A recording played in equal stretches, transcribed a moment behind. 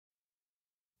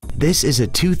This is a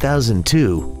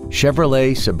 2002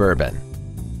 Chevrolet Suburban.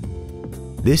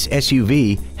 This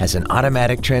SUV has an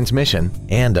automatic transmission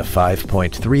and a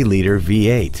 5.3-liter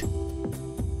V8.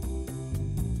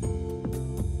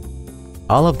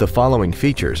 All of the following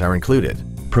features are included: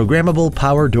 programmable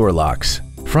power door locks,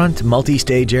 front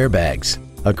multi-stage airbags,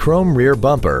 a chrome rear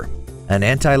bumper, an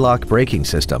anti-lock braking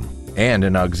system, and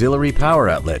an auxiliary power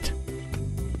outlet.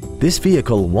 This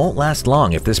vehicle won't last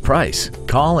long at this price.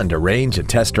 Call and arrange a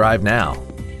test drive now.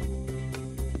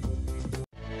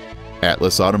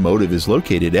 Atlas Automotive is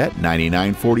located at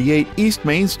 9948 East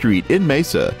Main Street in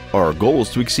Mesa. Our goal is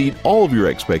to exceed all of your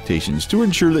expectations to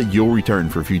ensure that you'll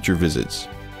return for future visits.